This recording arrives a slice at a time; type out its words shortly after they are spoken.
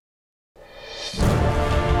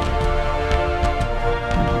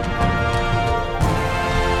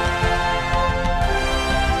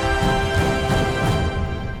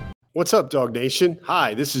What's up, DawgNation?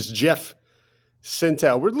 Hi, this is Jeff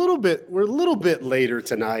Sentell. We're a little bit later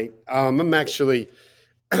tonight. I'm actually,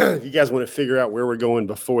 if you guys want to figure out where we're going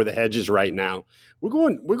before the hedges right now, we're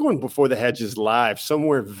going before the hedges live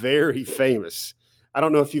somewhere very famous. I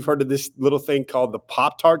don't know if you've heard of this little thing called the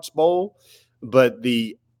Pop-Tarts Bowl, but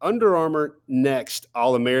the Under Armour Next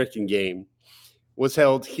All-American game was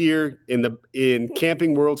held here in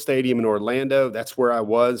Camping World Stadium in Orlando. That's where I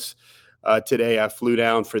was. Today I flew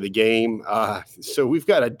down for the game. So we've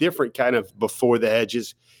got a different kind of before the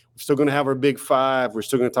hedges. We're still going to have our big five. We're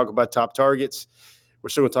still going to talk about top targets. We're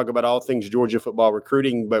still going to talk about all things Georgia football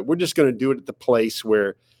recruiting, but we're just going to do it at the place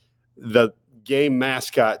where the game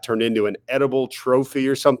mascot turned into an edible trophy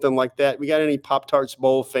or something like that. We got any Pop-Tarts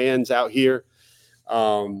Bowl fans out here?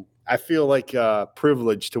 I feel like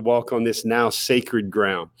privileged to walk on this now sacred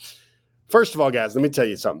ground. First of all, guys, let me tell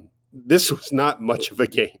you something. This was not much of a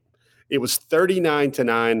game. It was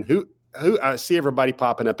 39-9. Who I see everybody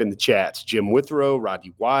popping up in the chats. Jim Withrow,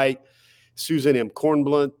 Rodney White, Susan M.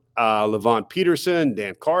 Kornblunt, Levon Peterson,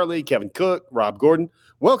 Dan Carley, Kevin Cook, Rob Gordon.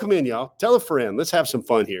 Welcome in, y'all. Tell a friend. Let's have some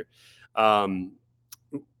fun here.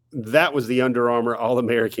 That was the Under Armour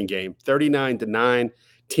All-American game, 39-9.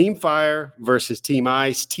 Team Fire versus Team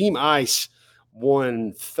Ice. Team Ice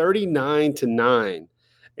won 39-9.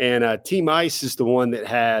 And Team Ice is the one that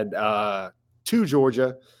had two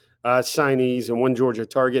Georgia signees and one Georgia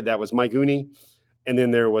target. That was Mike Uni. And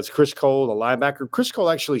then there was Chris Cole, the linebacker. Chris Cole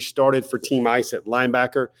actually started for Team Ice at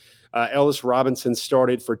linebacker. Ellis Robinson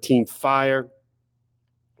started for Team Fire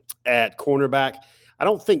at cornerback. I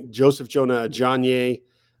don't think Joseph Jonah Ajonye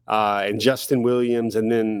and Justin Williams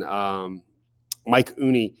and then Mike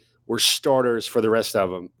Uni were starters for the rest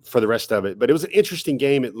of it. But it was an interesting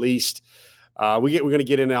game at least. We're going to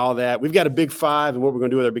get into all that. We've got a big five, and what we're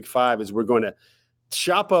going to do with our big five is we're going to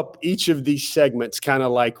chop up each of these segments kind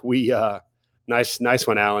of like we nice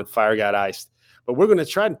one, Alan. Fire got iced. But we're going to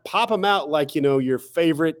try and pop them out like, your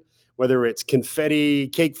favorite, whether it's confetti,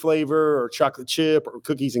 cake flavor, or chocolate chip, or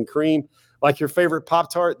cookies and cream, like your favorite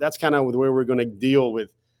Pop-Tart. That's kind of where we're going to deal with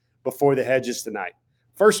before the hedges tonight.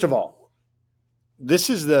 First of all, this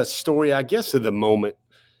is the story, I guess, of the moment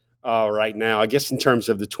right now. I guess in terms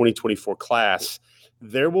of the 2024 class,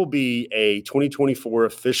 there will be a 2024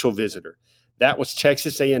 official visitor. That was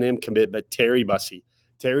Texas A&M commitment Terry Bussey.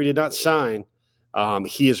 Terry did not sign.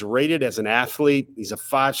 He is rated as an athlete. He's a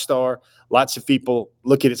 5-star. Lots of people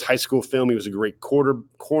look at his high school film. He was a great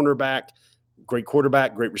cornerback,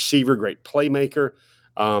 great receiver, great playmaker.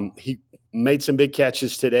 He made some big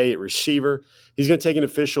catches today at receiver. He's going to take an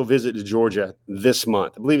official visit to Georgia this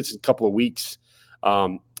month. I believe it's a couple of weeks.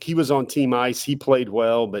 He was on Team Ice. He played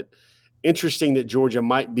well, but interesting that Georgia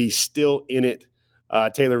might be still in it.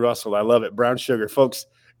 Taylor Russell, I love it. Brown sugar. Folks,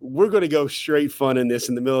 we're going to go straight fun in this.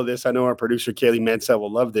 In the middle of this, I know our producer, Kaylee Mansell, will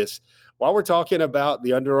love this. While we're talking about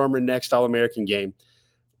the Under Armour Next All-American game,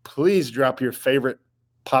 please drop your favorite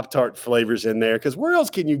Pop-Tart flavors in there, because where else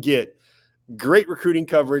can you get great recruiting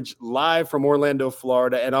coverage live from Orlando,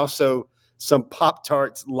 Florida, and also some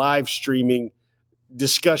Pop-Tarts live streaming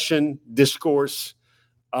discourse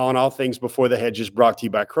on all things before the hedges, brought to you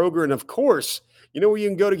by Kroger. And of course, you know where you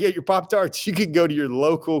can go to get your Pop-Tarts? You can go to your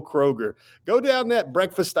local Kroger. Go down that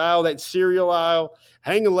breakfast aisle, that cereal aisle,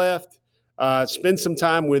 hang a left, spend some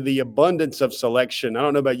time with the abundance of selection. I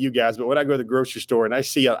don't know about you guys, but when I go to the grocery store and I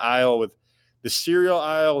see an aisle with the cereal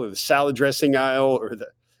aisle or the salad dressing aisle or the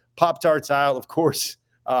Pop-Tarts aisle, of course,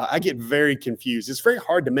 I get very confused. It's very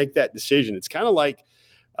hard to make that decision. It's kind of like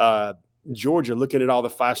Georgia looking at all the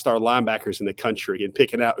 5-star linebackers in the country and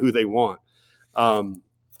picking out who they want.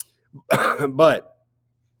 But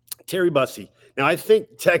Terry Bussey. Now, I think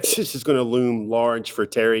Texas is going to loom large for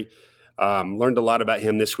Terry. Learned a lot about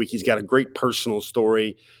him this week. He's got a great personal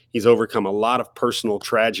story. He's overcome a lot of personal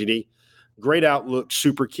tragedy. Great outlook,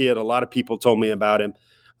 super kid. A lot of people told me about him.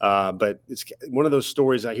 But it's one of those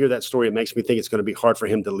stories. I hear that story. It makes me think it's going to be hard for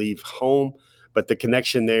him to leave home. But the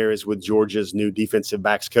connection there is with Georgia's new defensive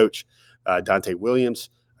backs coach, Dante Williams.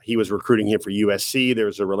 He was recruiting him for USC.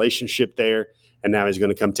 There's a relationship there. And now he's going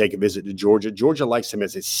to come take a visit to Georgia. Georgia likes him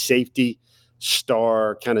as a safety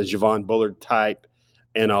star, kind of Javon Bullard type,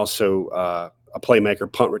 and also a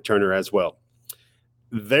playmaker, punt returner as well.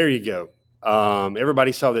 There you go.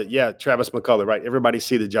 Everybody saw that. Yeah, Travis McCullough, right? Everybody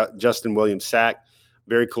see the Justin Williams sack.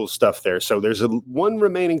 Very cool stuff there. So there's one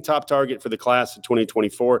remaining top target for the class of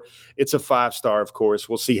 2024. It's a 5-star, of course.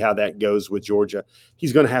 We'll see how that goes with Georgia.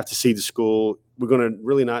 He's going to have to see the school. We're going to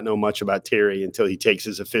really not know much about Terry until he takes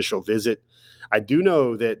his official visit. I do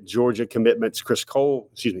know that Georgia signees,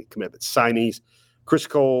 Chris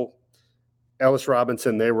Cole, Ellis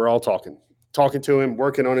Robinson, they were all talking. talking to him,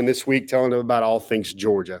 working on him this week, telling him about all things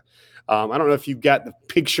Georgia. I don't know if you've got the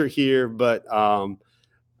picture here, but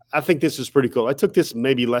I think this is pretty cool. I took this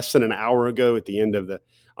maybe less than an hour ago at the end of the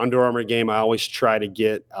Under Armour game. I always try to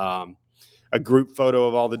get a group photo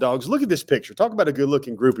of all the dogs. Look at this picture. Talk about a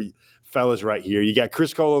good-looking group of fellas right here. You got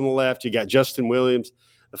Chris Cole on the left. You got Justin Williams,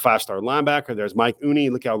 the five-star linebacker. There's Mike Uni.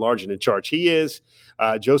 Look how large and in charge he is.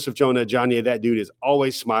 Joseph Jonah Johnny, that dude is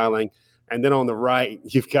always smiling. And then on the right,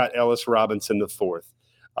 you've got Ellis Robinson, the fourth.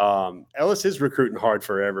 Ellis is recruiting hard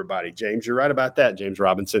for everybody. James, you're right about that, James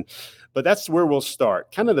Robinson. But that's where we'll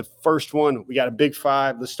start. Kind of the first one. We got a big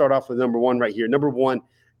five. Let's start off with number one right here. Number one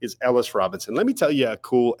is Ellis Robinson. Let me tell you a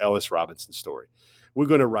cool Ellis Robinson story. We're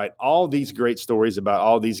going to write all these great stories about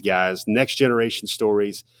all these guys, next generation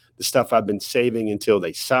stories, the stuff I've been saving until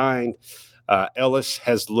they signed. Ellis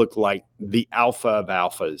has looked like the alpha of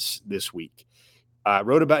alphas this week. I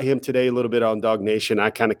wrote about him today a little bit on DawgNation. I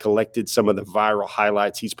kind of collected some of the viral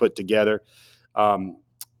highlights he's put together.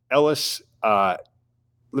 Ellis, let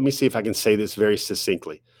me see if I can say this very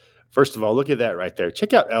succinctly. First of all, look at that right there.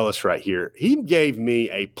 Check out Ellis right here. He gave me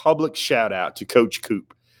a public shout out to Coach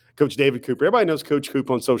Coop, Coach David Cooper. Everybody knows Coach Coop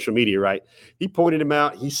on social media, right? He pointed him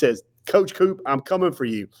out. He says, Coach Coop, I'm coming for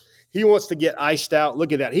you. He wants to get iced out.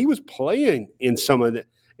 Look at that. He was playing in some of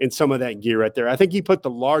that gear right there. I think he put the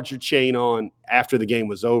larger chain on after the game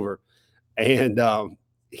was over, and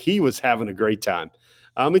he was having a great time.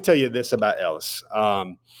 Let me tell you this about Ellis.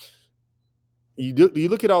 You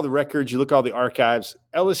look at all the records, you look at all the archives.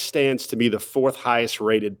 Ellis stands to be the fourth highest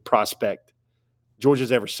rated prospect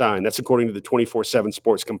Georgia's ever signed. That's according to the 24/7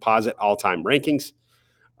 Sports Composite all-time rankings.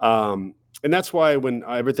 And that's why when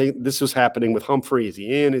everything this was happening with Humphrey, is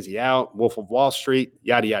he in, is he out, Wolf of Wall Street,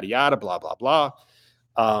 yada, yada, yada, blah, blah, blah.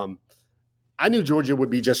 I knew Georgia would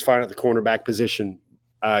be just fine at the cornerback position.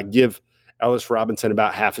 Give Ellis Robinson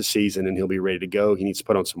about half a season and he'll be ready to go. He needs to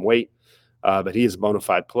put on some weight. But he is a bona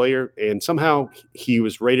fide player, and somehow he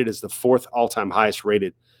was rated as the fourth all-time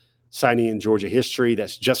highest-rated signing in Georgia history.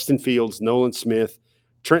 That's Justin Fields, Nolan Smith,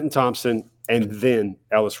 Trenton Thompson, and then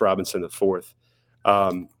Ellis Robinson, the fourth.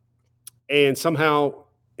 And somehow,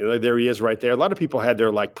 there he is right there. A lot of people had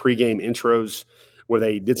their pregame intros where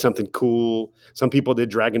they did something cool. Some people did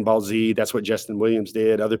Dragon Ball Z. That's what Justin Williams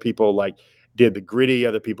did. Other people did the gritty.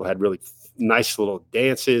 Other people had really nice little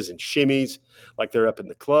dances and shimmies, like they're up in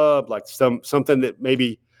the club, like something that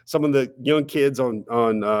maybe some of the young kids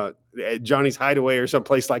on Johnny's Hideaway or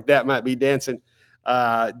someplace like that might be dancing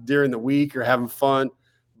during the week or having fun,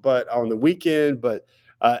 but on the weekend. But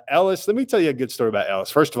Ellis, let me tell you a good story about Ellis.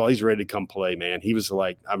 First of all, he's ready to come play, man. He was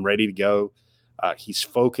like, I'm ready to go. He's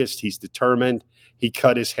focused. He's determined. He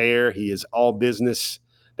cut his hair. He is all business.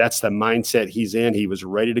 That's the mindset he's in. He was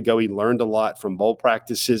ready to go. He learned a lot from bowl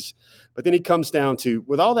practices. But then he comes down to,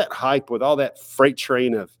 with all that hype, with all that freight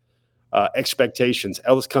train of expectations,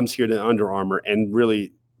 Ellis comes here to Under Armour and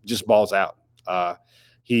really just balls out.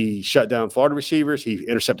 He shut down Florida receivers. He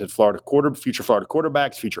intercepted future Florida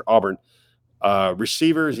quarterbacks, future Auburn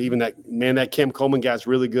receivers. Even that Cam Coleman guy's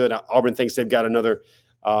really good. Auburn thinks they've got another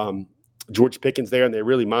George Pickens there, and they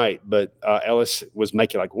really might. But Ellis was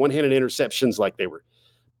making one-handed interceptions, like they were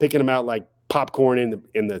picking them out like popcorn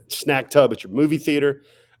in the snack tub at your movie theater.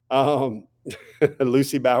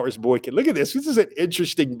 Lucy Bowers Boykin. Look at this. This is an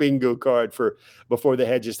interesting bingo card for Before the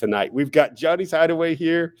Hedges tonight. We've got Johnny's Hideaway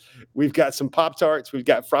here. We've got some Pop-Tarts. We've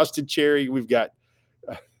got frosted cherry. We've got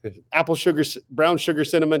apple sugar, brown sugar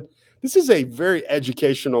cinnamon. This is a very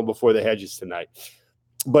educational Before the Hedges tonight.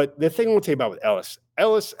 But the thing I want to tell you about with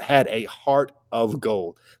Ellis had a heart of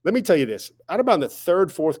gold. Let me tell you this. Out about the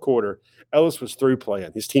third, fourth quarter, Ellis was through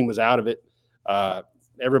playing. His team was out of it.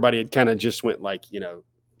 Everybody had kind of just went like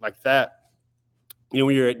that.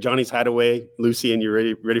 When you're at Johnny's Hideaway, Lucy, and you're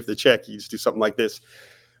ready for the check, you just do something like this.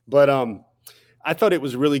 But I thought it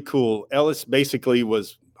was really cool. Ellis basically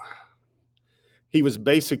was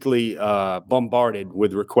bombarded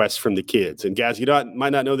with requests from the kids. And guys,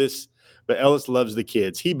 might not know this, but Ellis loves the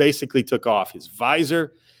kids. He basically took off his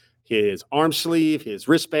visor, his arm sleeve, his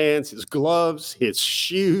wristbands, his gloves, his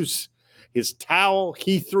shoes, his towel.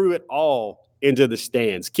 He threw it all into the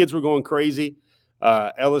stands. Kids were going crazy.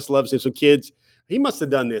 Ellis loves him some kids. He must have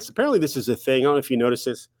done this. Apparently this is a thing. I don't know if you notice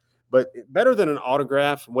this, but better than an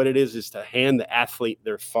autograph, what it is to hand the athlete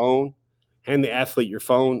their phone, hand the athlete your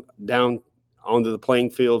phone down onto the playing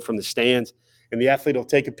field from the stands, and the athlete will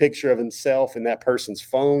take a picture of himself and that person's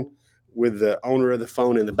phone with the owner of the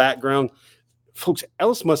phone in the background. Folks,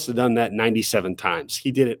 Ellis must have done that 97 times.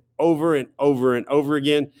 He did it over and over and over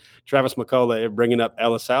again. Travis McCullough bringing up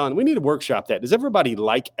Ellis Island. We need to workshop that. Does everybody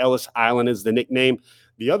like Ellis Island as the nickname?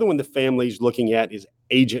 The other one the family's looking at is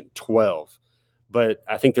Agent 12. But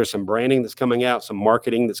I think there's some branding that's coming out, some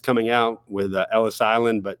marketing that's coming out with Ellis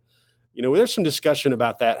Island. But, there's some discussion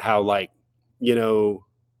about that, how you know,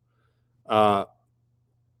 uh,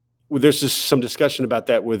 there's just some discussion about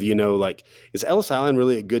that with, is Ellis Island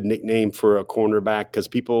really a good nickname for a cornerback? Because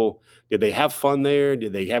people, did they have fun there?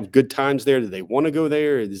 Did they have good times there? Did they want to go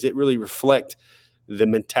there? Does it really reflect the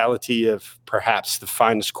mentality of perhaps the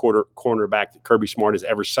finest cornerback that Kirby Smart has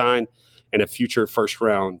ever signed and a future first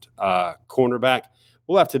round cornerback?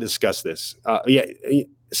 We'll have to discuss this.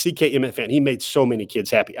 CK MFN, he made so many kids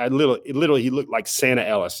happy. Literally, he looked like Santa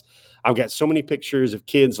Ellis. I've got so many pictures of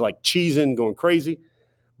kids like cheesing, going crazy.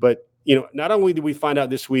 But, not only did we find out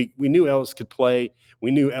this week, we knew Ellis could play. We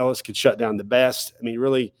knew Ellis could shut down the best. I mean,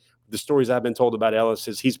 really, the stories I've been told about Ellis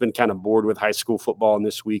is he's been kind of bored with high school football, and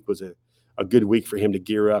this week was a good week for him to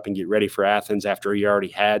gear up and get ready for Athens after he already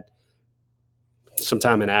had some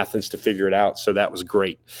time in Athens to figure it out. So that was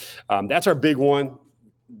great. That's our big one.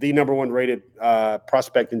 The number one rated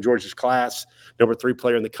prospect in Georgia's class, number 3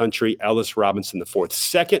 player in the country, Ellis Robinson the fourth.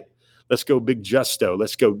 Second, let's go Big Justo.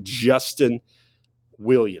 Let's go Justin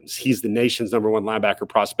Williams. He's the nation's number 1 linebacker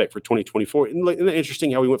prospect for 2024. Isn't it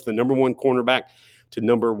interesting how we went from the number 1 cornerback to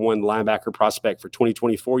number 1 linebacker prospect for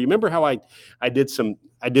 2024? You remember how I did some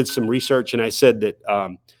research, and I said that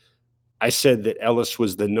Ellis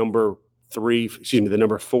was the number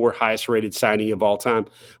 4 highest rated signee of all time.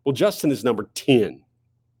 Well, Justin is number 10,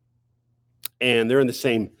 and they're in the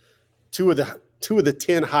same two of the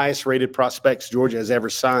 10 highest rated prospects Georgia has ever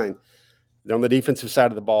signed. They're on the defensive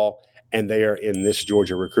side of the ball, and they are in this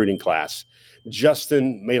Georgia recruiting class.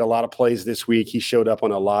 Justin made a lot of plays this week. He showed up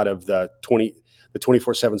on a lot of the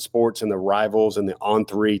 24/7 Sports and the Rivals and the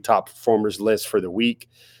On3 top performers list for the week.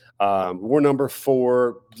 We're number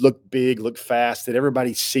 4, looked big, looked fast. Did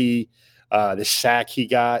everybody see the sack he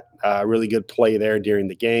got? Really good play there during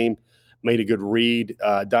the game. Made a good read.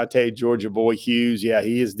 Dante Georgia boy Hughes, yeah,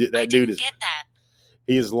 he is. That dude is.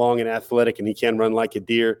 He is long and athletic, and he can run like a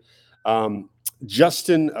deer.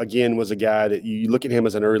 Justin, again, was a guy that you look at him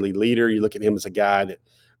as an early leader. You look at him as a guy that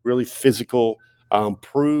really physical,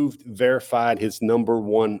 verified his number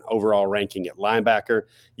 1 overall ranking at linebacker.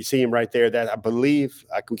 You see him right there. That I believe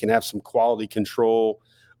we can have some quality control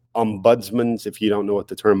ombudsmans. If you don't know what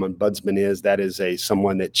the term ombudsman is, that is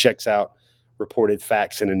someone that checks out reported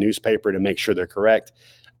facts in a newspaper to make sure they're correct.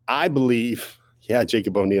 I believe,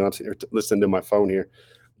 Jacob O'Neill. I'm sitting here listening to my phone here,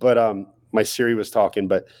 but my Siri was talking,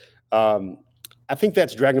 but I think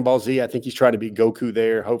that's Dragon Ball Z. I think he's trying to be Goku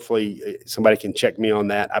there. Hopefully somebody can check me on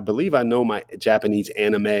that. I believe I know my Japanese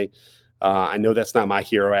anime. I know that's not My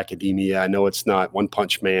Hero Academia. I know it's not One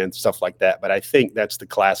Punch Man, stuff like that. But I think that's the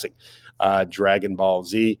classic Dragon Ball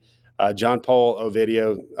Z. John Paul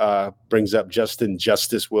Ovidio brings up Justin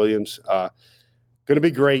Justice Williams. Going to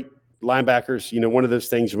be great linebackers. One of those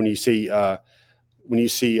things when you see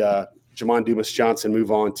Jamon Dumas Johnson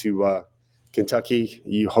move on to Kentucky,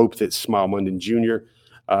 you hope that Smile Munden Jr.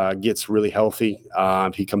 Gets really healthy.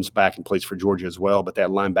 He comes back and plays for Georgia as well. But that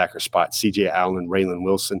linebacker spot, C.J. Allen, Raylan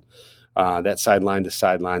Wilson, that sideline to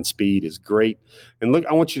sideline speed is great. And look,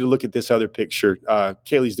 I want you to look at this other picture.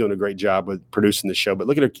 Kaylee's doing a great job with producing the show. But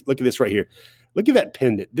look at her. Look at this right here. Look at that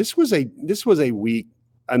pendant. This was a week,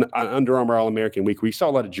 an Under Armour All-American week where you saw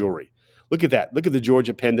a lot of jewelry. Look at that. Look at the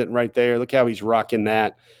Georgia pendant right there. Look how he's rocking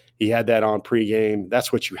that. He had that on pregame.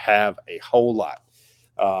 That's what you have a whole lot.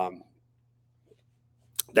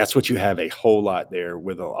 That's what you have a whole lot there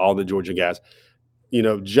with all the Georgia guys.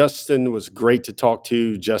 Justin was great to talk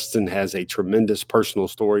to. Justin has a tremendous personal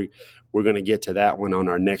story. We're going to get to that one on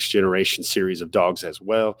our Next Generation series of dogs as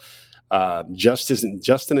well.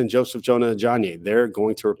 Justin and Joseph Jonah Ajanye, they're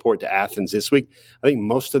going to report to Athens this week. I think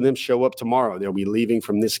most of them show up tomorrow. They'll be leaving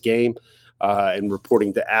from this game and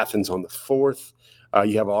reporting to Athens on the 4th.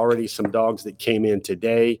 You have already some dogs that came in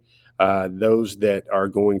today, those that are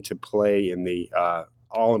going to play in the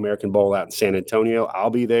All-American Bowl out in San Antonio. I'll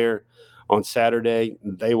be there on Saturday.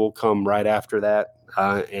 They will come right after that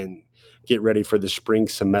and get ready for the spring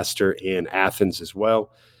semester in Athens as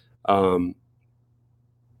well.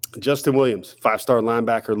 Justin Williams, 5-star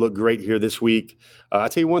linebacker, looked great here this week. I'll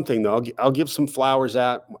tell you one thing, though. I'll give some flowers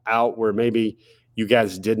out where maybe you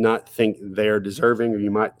guys did not think they're deserving, or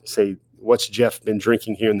you might say, what's Jeff been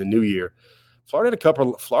drinking here in the new year? Florida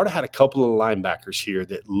had a couple of linebackers here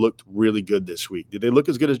that looked really good this week. Did they look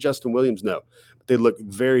as good as Justin Williams? No. But they look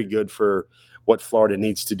very good for what Florida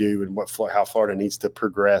needs to do and how Florida needs to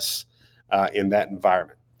progress in that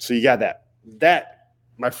environment. So you got that. That,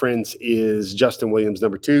 my friends, is Justin Williams,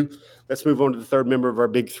 number 2. Let's move on to the third member of our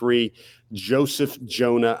big 3, Joseph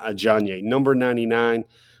Jonah Ajanye, number 99.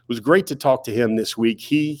 was great to talk to him this week.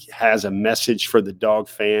 He has a message for the Dog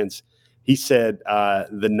fans. He said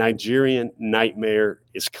the Nigerian Nightmare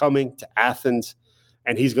is coming to Athens,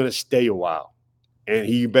 and he's going to stay a while, and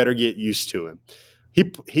you better get used to him.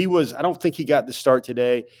 He was, I don't think he got the start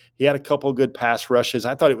today. He had a couple of good pass rushes.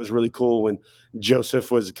 I thought it was really cool when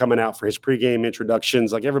Joseph was coming out for his pregame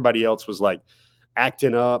introductions. Like everybody else was like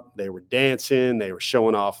acting up. They were dancing. They were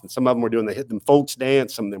showing off. And some of them were doing the hit them folks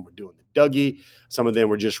dance. Some of them were doing the Dougie. Some of them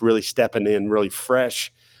were just really stepping in really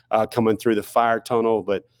fresh, coming through the fire tunnel.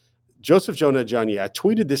 But Joseph Jonah Ajayi, I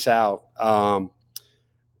tweeted this out.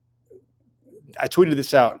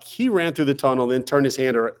 He ran through the tunnel, then turned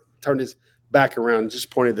his back around and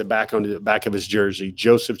just pointed the back onto the back of his jersey.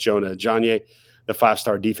 Joseph Jonah Ajayi, the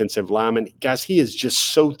 5-star defensive lineman. Guys, he is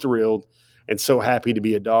just so thrilled and so happy to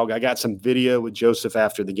be a Dog. I got some video with Joseph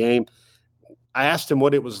after the game. I asked him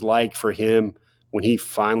what it was like for him when he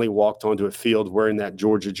finally walked onto a field wearing that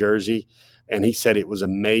Georgia jersey, and he said it was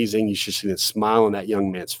amazing. You should see the smile on that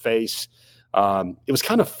young man's face. It was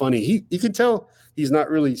kind of funny. You could tell he's not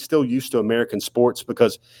really still used to American sports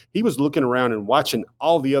because he was looking around and watching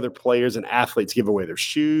all the other players and athletes give away their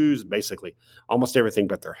shoes, basically almost everything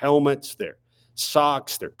but their helmets, their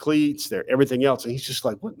socks, their cleats, their everything else. And he's just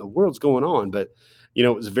like, what in the world's going on? But, it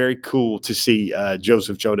was very cool to see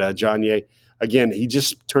Joseph Jonah Ajayi. Again, he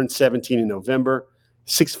just turned 17 in November,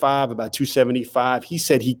 6'5", about 275. He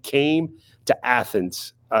said he came to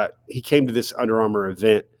Athens. He came to this Under Armour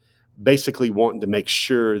event basically wanting to make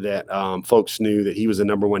sure that folks knew that he was the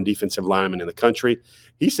number one defensive lineman in the country.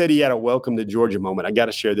 He said he had a welcome to Georgia moment. I got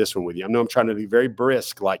to share this one with you. I know I'm trying to be very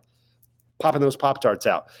brisk, like popping those Pop-Tarts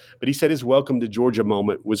out. But he said his welcome to Georgia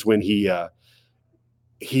moment was when he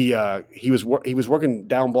was working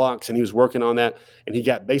down blocks, and he was working on that, and he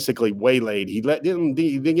got basically waylaid. He didn't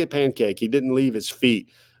get pancake. He didn't leave his feet,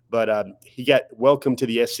 but he got welcomed to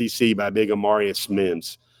the SEC by big Amarius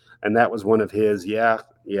Mims, and that was one of his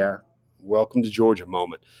welcome to Georgia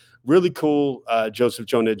moment. Really cool. Joseph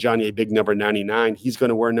Jonah Ajayi, big number 99. He's going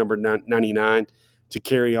to wear number 99 to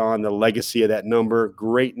carry on the legacy of that number.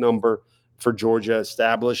 Great number for Georgia,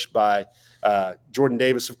 established by Jordan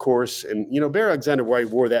Davis, of course. And, Bear Alexander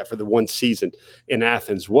White wore that for the one season in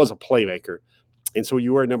Athens, was a playmaker. And so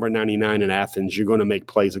you wear number 99 in Athens, you're going to make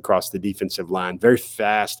plays across the defensive line. Very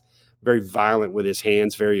fast, very violent with his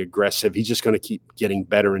hands, very aggressive. He's just going to keep getting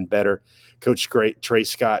better and better. Coach Trey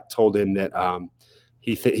Scott told him that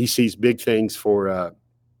he sees big things for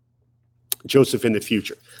Joseph in the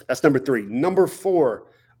future. That's number 3. Number 4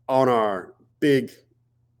 on our big,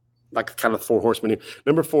 like kind of 4 horsemen here.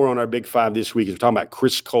 Number 4 on our big 5 this week is we're talking about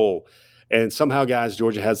Chris Cole. And somehow, guys,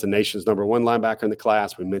 Georgia has the nation's number 1 linebacker in the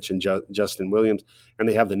class. We mentioned Justin Williams, and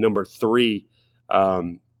they have the number 3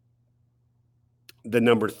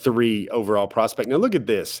 overall prospect. Now look at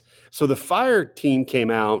this. So the Fire team came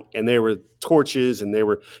out, and they were torches, and they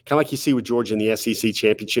were kind of like you see with Georgia in the SEC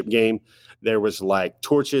championship game. There was like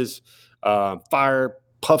torches, fire,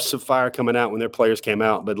 puffs of fire coming out when their players came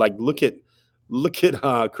out. But like, look at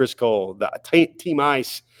Chris Cole. The Team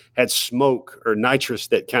Ice had smoke or nitrous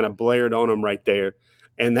that kind of blared on him right there,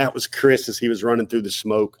 and that was Chris as he was running through the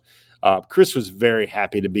smoke. Chris was very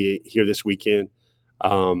happy to be here this weekend.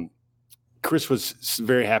 Chris was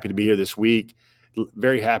very happy to be here this week,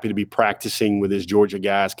 very happy to be practicing with his Georgia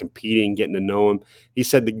guys, competing, getting to know him. He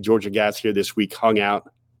said the Georgia guys here this week hung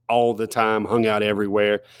out all the time, hung out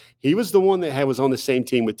everywhere. He was the one that was on the same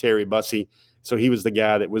team with Terry Bussey, so he was the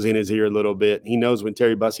guy that was in his ear a little bit. He knows when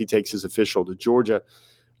Terry Bussey takes his official to Georgia,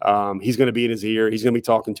 he's going to be in his ear. He's going to be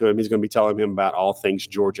talking to him. He's going to be telling him about all things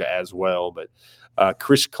Georgia as well. But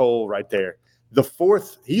Chris Cole right there. The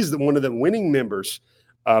 4th, he's one of the winning members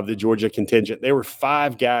of the Georgia contingent. There were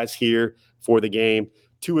 5 guys here for the game.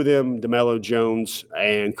 2 of them, DeMello Jones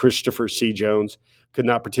and Christopher C. Jones, could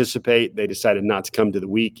not participate. They decided not to come to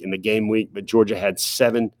the game week, but Georgia had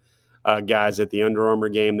 7 guys at the Under Armour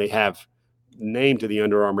game. They have named to the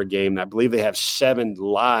Under Armour game. I believe they have 7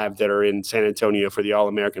 live that are in San Antonio for the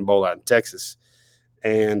All-American Bowl out in Texas.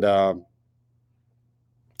 And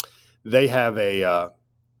they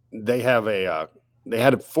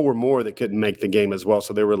had 4 more that couldn't make the game as well.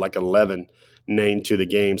 So there were like 11 named to the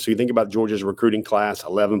game. So you think about Georgia's recruiting class,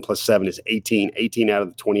 11 plus 7 is 18. 18 out of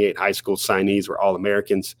the 28 high school signees were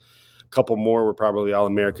All-Americans. A couple more were probably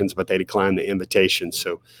All-Americans, but they declined the invitation.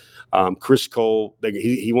 So Chris Cole,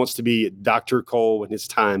 he wants to be Dr. Cole when his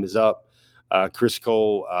time is up. Chris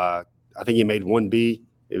Cole, I think he made 1B.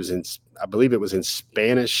 I believe it was in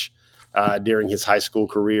Spanish during his high school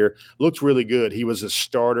career. Looked really good. He was a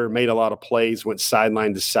starter, made a lot of plays, went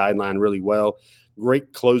sideline to sideline really well.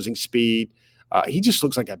 Great closing speed. He just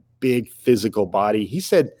looks like a big physical body. He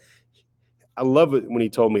said, I love it when he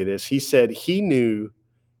told me this. He said he knew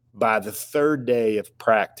by the third day of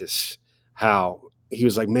practice how he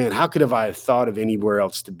was like, man, how could have I thought of anywhere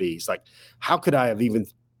else to be? He's like, how could I have even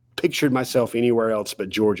pictured myself anywhere else but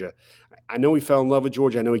Georgia? I know he fell in love with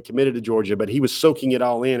Georgia. I know he committed to Georgia, but he was soaking it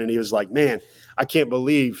all in. And he was like, man, I can't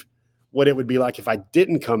believe what it would be like if I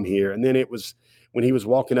didn't come here. And then it was when he was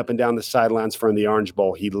walking up and down the sidelines from the Orange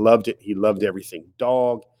Bowl. He loved it. He loved everything.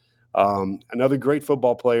 Dog, another great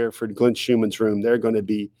football player for Glenn Schumann's room. They're going to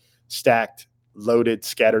be stacked, loaded,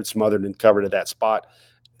 scattered, smothered, and covered at that spot.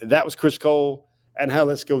 That was Chris Cole. And now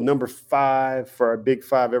let's go number 5 for our big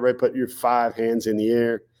 5. Everybody put your 5 hands in the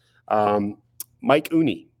air. Mike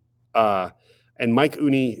Uni. And Mike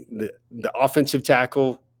Uni, the offensive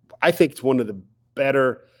tackle, I think it's one of the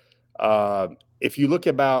better. If you look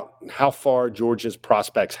about how far Georgia's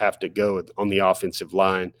prospects have to go on the offensive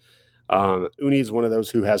line, Uni is one of those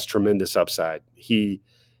who has tremendous upside. He's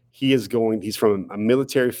from a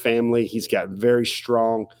military family. He's got very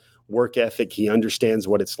strong work ethic. He understands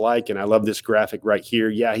what it's like. And I love this graphic right here.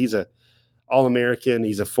 Yeah, he's a All-American.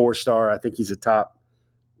 He's a 4-star. I think he's a top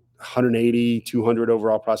 180, 200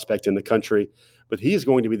 overall prospect in the country. But he is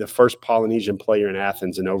going to be the first Polynesian player in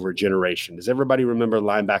Athens in over a generation. Does everybody remember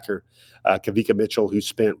linebacker Kavika Mitchell, who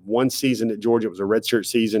spent 1 season at Georgia? It was a redshirt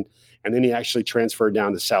season. And then he actually transferred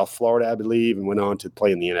down to South Florida, I believe, and went on to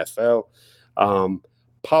play in the NFL.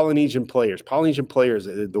 Polynesian players,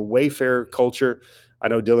 the Wayfarer culture. I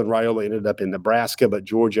know Dylan Raiola ended up in Nebraska, but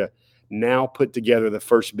Georgia now put together the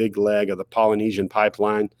first big leg of the Polynesian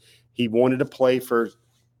pipeline. He wanted to play for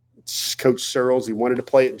Coach Searles. He wanted to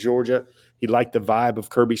play at Georgia. He liked the vibe of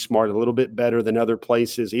Kirby Smart a little bit better than other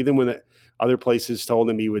places, even when other places told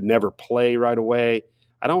him he would never play right away.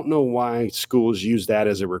 I don't know why schools use that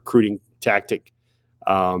as a recruiting tactic,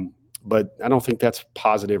 but I don't think that's a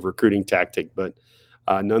positive recruiting tactic. But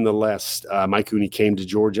nonetheless, Mike Uni came to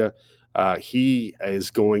Georgia. He is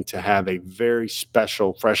going to have a very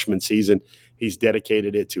special freshman season. He's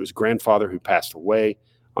dedicated it to his grandfather who passed away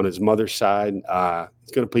on his mother's side.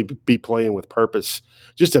 He's going to be playing with purpose.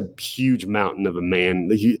 Just a huge mountain of a man.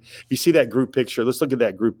 You see that group picture? Let's look at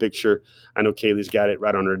that group picture. I know Kaylee's got it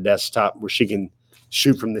right on her desktop where she can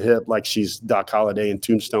shoot from the hip like she's Doc Holliday in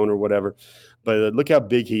Tombstone or whatever. But look how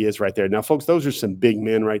big he is right there. Now, folks, those are some big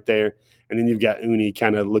men right there. And then you've got Uni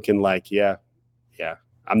kind of looking like, yeah,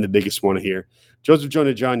 I'm the biggest one here. Joseph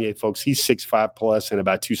Jonah-Janye, folks, he's 6'5 plus and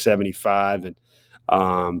about 275. And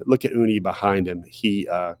look at Uni behind him. He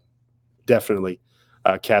definitely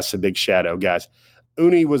casts a big shadow, guys.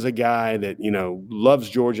 Uni was a guy that, loves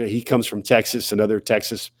Georgia. He comes from Texas, another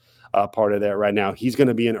Texas part of that right now. He's going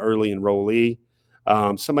to be an early enrollee.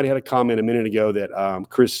 Somebody had a comment a minute ago that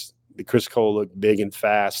Chris Cole looked big and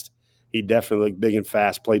fast. He definitely looked big and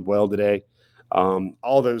fast, played well today.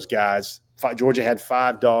 All those guys. Georgia had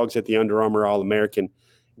 5 dogs at the Under Armour All-American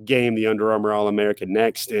game, the Under Armour All-American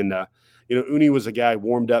next. And, Uni was a guy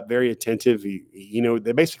warmed up, very attentive.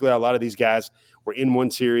 They basically, a lot of these guys were in one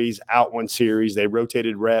series, out one series. They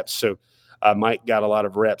rotated reps. So Mike got a lot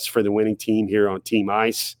of reps for the winning team here on Team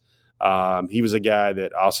Ice. He was a guy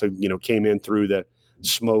that also, came in through the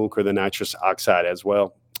smoke or the nitrous oxide as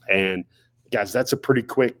well. And guys, that's a pretty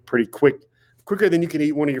quick, quicker than you can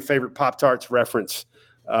eat one of your favorite Pop-Tarts reference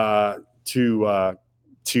to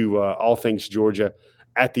all things Georgia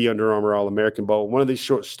at the Under Armour All-American Bowl. One of these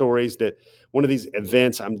short stories one of these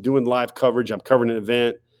events, I'm doing live coverage. I'm covering an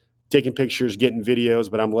event, taking pictures, getting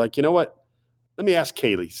videos, but I'm like, you know what? Let me ask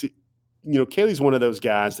Kaylee. See, Kaylee's one of those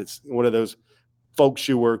guys that's one of those folks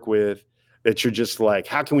you work with that you're just like,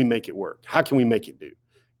 how can we make it work? How can we make it do?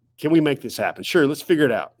 Can we make this happen? Sure, let's figure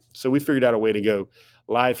it out. So we figured out a way to go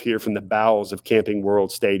live here from the bowels of Camping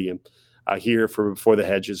World Stadium here for Before the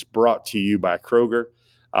Hedges, brought to you by Kroger.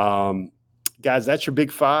 Guys, that's your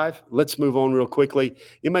big 5. Let's move on real quickly.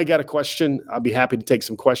 You may got a question. I'll be happy to take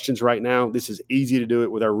some questions right now. This is easy to do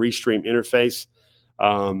it with our Restream interface.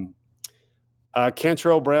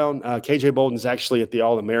 Cantrell Brown, KJ Bolden's actually at the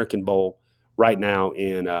All-American Bowl right now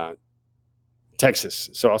in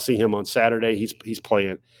Texas. So I'll see him on Saturday. He's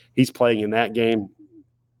playing in that game.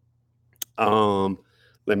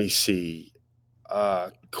 Let me see.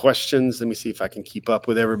 Questions. Let me see if I can keep up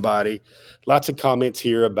with everybody. Lots of comments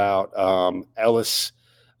here about Ellis,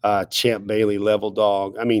 Champ Bailey level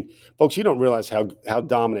dog. I mean, folks, you don't realize how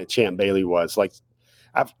dominant Champ Bailey was. Like,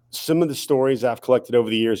 some of the stories I've collected over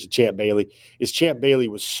the years of Champ Bailey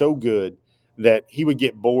was so good that he would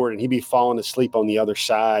get bored and he'd be falling asleep on the other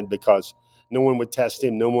side because no one would test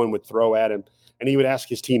him, no one would throw at him, and he would ask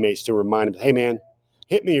his teammates to remind him, "Hey, man,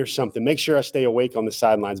 hit me or something. Make sure I stay awake on the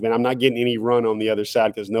sidelines, man. I'm not getting any run on the other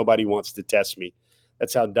side because nobody wants to test me.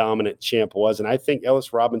 That's how dominant Champ was. And I think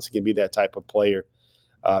Ellis Robinson can be that type of player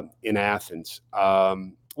in Athens.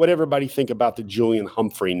 What everybody think about the Julian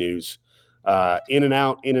Humphrey news? In and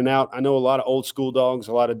out, in and out. I know a lot of old school dogs,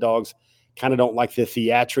 a lot of dogs kind of don't like the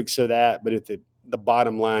theatrics of that, but the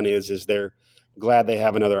bottom line is they're glad they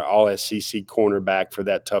have another all-SEC cornerback for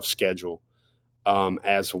that tough schedule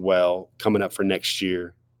as well coming up for next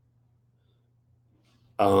year.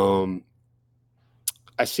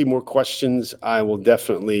 I see more questions. I will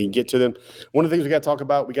definitely get to them. One of the things we got to talk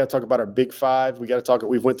about our Big Five.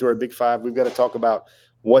 We've went through our Big Five. We've got to talk about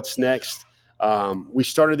what's next. We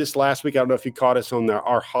started this last week. I don't know if you caught us on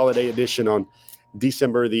our holiday edition on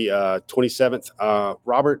December the 27th.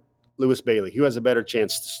 Robert Lewis Bailey, who has a better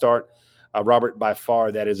chance to start? Robert, by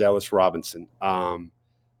far, that is Ellis Robinson.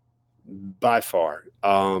 By far.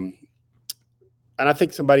 And I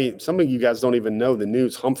think some of you guys don't even know the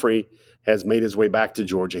news. Humphrey has made his way back to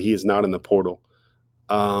Georgia. He is not in the portal.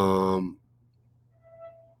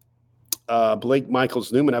 Blake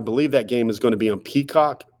Michaels-Newman, I believe that game is going to be on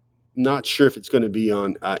Peacock. Not sure if it's going to be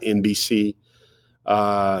on NBC.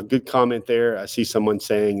 Good comment there. I see someone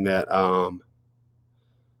saying that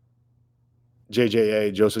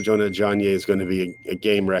JJA, Joseph Jonah Ajonye, is going to be a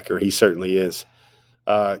game wrecker. He certainly is.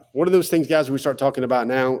 One of those things, guys, we start talking about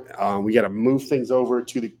now. We got to move things over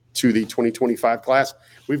to the 2025 class.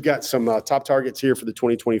 We've got some top targets here for the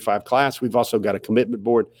 2025 class. We've also got a commitment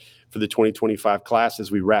board for the 2025 class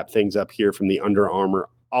as we wrap things up here from the Under Armour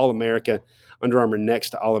All-America, Under Armour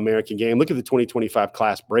Next All-American game. Look at the 2025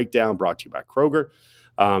 class breakdown brought to you by Kroger.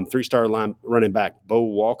 3-star line running back Bo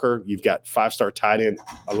Walker. You've got 5-star tight end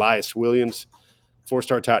Elias Williams.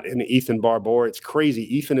 4-star tight end Ethan Barbour. It's crazy.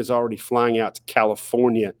 Ethan is already flying out to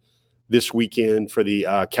California this weekend for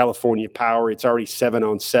the California Power. It's already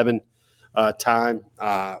 7-on-7 time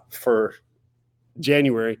for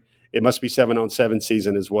January. It must be 7-on-7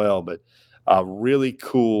 season as well. But really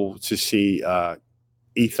cool to see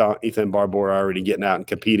Ethan Barbour already getting out and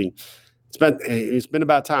competing. It's been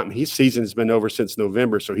about time. His season has been over since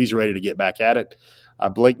November, so he's ready to get back at it.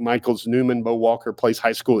 Blake Michaels-Newman, Bo Walker, plays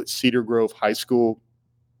high school at Cedar Grove High School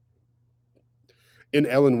in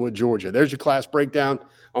Ellenwood, Georgia. There's your class breakdown.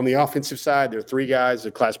 On the offensive side, there are 3 guys.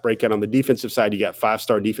 The class breakdown on the defensive side, you got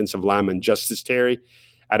 5-star defensive lineman Justice Terry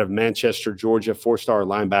out of Manchester, Georgia, 4-star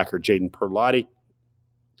linebacker Jaden Perlotti.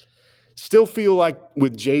 Still sounds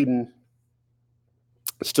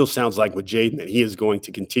like with Jaden that he is going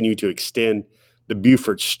to continue to extend the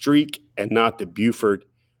Buford streak and not the Buford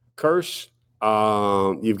curse.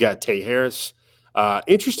 You've got Tay Harris.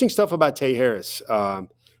 Interesting stuff about Tay Harris.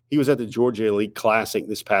 He was at the Georgia Elite Classic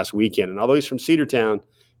this past weekend, and although he's from Cedartown,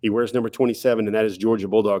 he wears number 27, and that is Georgia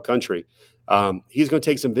Bulldog country. He's going to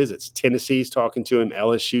take some visits. Tennessee's talking to him.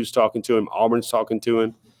 LSU's talking to him. Auburn's talking to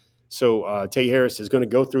him. So Tay Harris is going to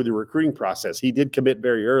go through the recruiting process. He did commit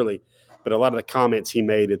very early, but a lot of the comments he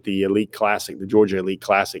made at the Elite Classic, the Georgia Elite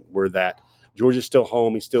Classic, were that Georgia's still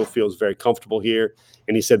home. He still feels very comfortable here.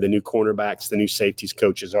 And he said the new cornerbacks, the new safeties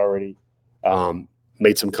coach has already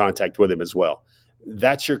made some contact with him as well.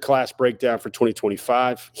 That's your class breakdown for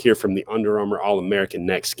 2025 here from the Under Armour All-American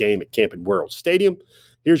Next game at Camping World Stadium.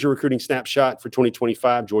 Here's your recruiting snapshot for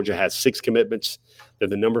 2025. Georgia has 6 commitments. They're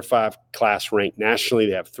the number 5 class ranked nationally.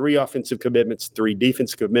 They have 3 offensive commitments, 3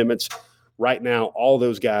 defensive commitments. Right now, all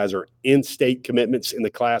those guys are in-state commitments in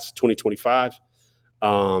the class of 2025.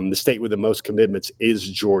 The state with the most commitments is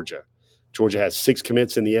Georgia. Georgia has 6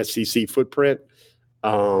 commits in the SEC footprint.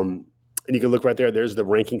 And you can look right there. There's the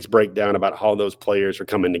rankings breakdown about how those players are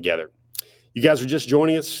coming together. You guys are just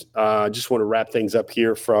joining us. I just want to wrap things up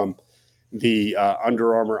here from the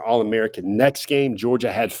Under Armour All-American Next game.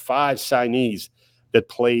 Georgia had 5 signees that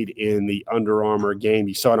played in the Under Armour game.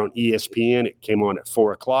 You saw it on ESPN. It came on at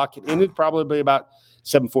 4 o'clock. It ended probably about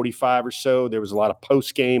 7:45 or so. There was a lot of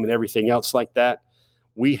post-game and everything else like that.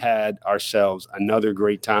 We had ourselves another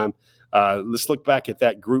great time. Let's look back at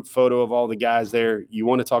that group photo of all the guys there. You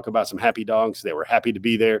want to talk about some happy dogs. They were happy to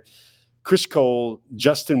be there. Chris Cole,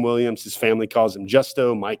 Justin Williams, his family calls him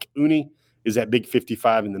Justo. Mike Uni is that big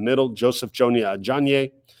 55 in the middle. Joseph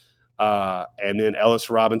Jonye, and then Ellis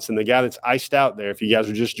Robinson, the guy that's iced out there. If you guys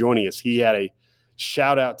are just joining us, he had a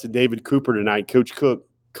shout out to David Cooper tonight. Coach Cook,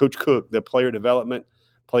 the player development,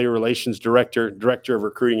 player relations director of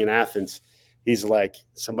recruiting in Athens. He's like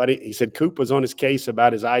he said Coop was on his case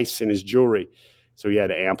about his ice and his jewelry. So he had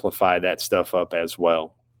to amplify that stuff up as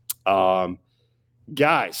well.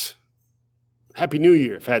 Guys, Happy New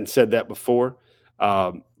Year, if I hadn't said that before.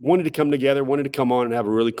 wanted to come together, wanted to come on and have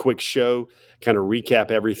a really quick show, kind of recap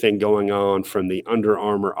everything going on from the Under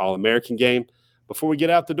Armour All-American game. Before we get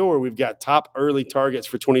out the door, we've got top early targets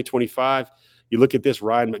for 2025. You look at this,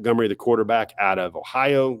 Ryan Montgomery, the quarterback out of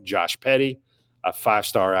Ohio, Josh Petty, a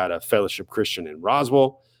 5-star out of Fellowship Christian in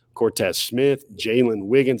Roswell, Cortez Smith, Jalen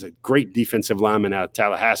Wiggins, a great defensive lineman out of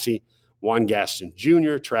Tallahassee, Juan Gaston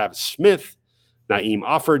Jr., Travis Smith, Naeem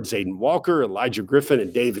Offord, Zayden Walker, Elijah Griffin,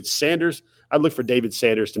 and David Sanders. I'd look for David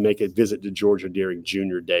Sanders to make a visit to Georgia during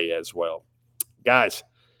Junior Day as well. Guys,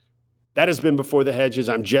 that has been Before the Hedges.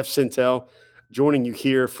 I'm Jeff Sentell, joining you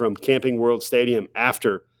here from Camping World Stadium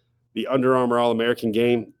after the Under Armour All-American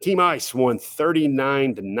game. Team Ice won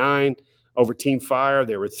 39-9 over Team Fire.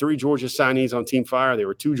 There were 3 Georgia signees on Team Fire. There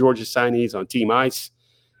were 2 Georgia signees on Team Ice.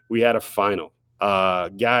 We had a final.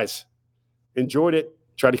 Guys, enjoyed it.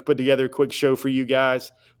 Try to put together a quick show for you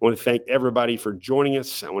guys. I want to thank everybody for joining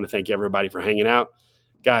us. I want to thank everybody for hanging out.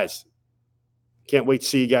 Guys, can't wait to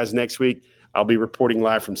see you guys next week. I'll be reporting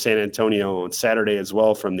live from San Antonio on Saturday as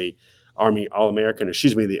well from the the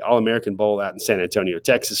All-American Bowl out in San Antonio,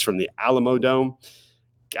 Texas from the Alamo Dome.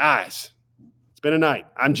 Guys, it's been a night.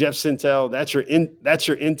 I'm Jeff Sentell. That's your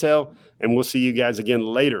intel, and we'll see you guys again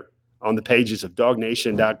later on the pages of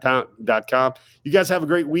DawgNation.com. You guys have a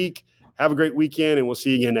great week. Have a great weekend, and we'll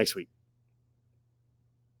see you again next week.